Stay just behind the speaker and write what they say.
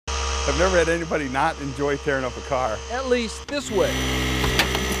I've never had anybody not enjoy tearing up a car. At least this way.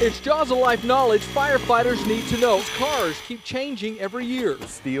 It's Jaws of Life knowledge firefighters need to know. Cars keep changing every year. The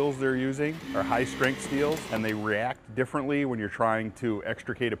steels they're using are high-strength steels, and they react differently when you're trying to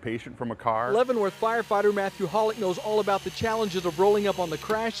extricate a patient from a car. Leavenworth firefighter Matthew Hollick knows all about the challenges of rolling up on the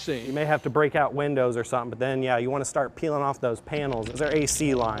crash scene. You may have to break out windows or something, but then, yeah, you want to start peeling off those panels. Those are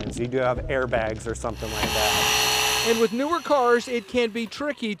AC lines. You do have airbags or something like that. And with newer cars, it can be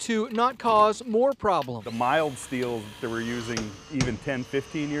tricky to not cause more problems. The mild steels that we're using even 10,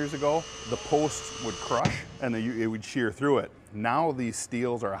 15 years ago, the posts would crush and it would shear through it. Now these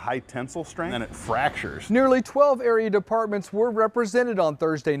steels are high tensile strength and it fractures. Nearly 12 area departments were represented on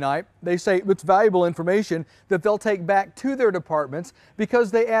Thursday night. They say it's valuable information that they'll take back to their departments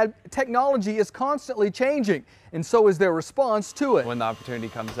because they add technology is constantly changing, and so is their response to it. When the opportunity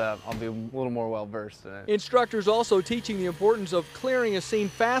comes up, I'll be a little more well versed in it. Instructors also teaching the importance of clearing a scene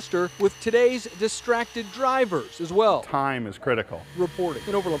faster with today's distracted drivers as well. Time is critical. Reporting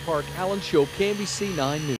in Overland Park, Alan Shope, KMBC 9 News.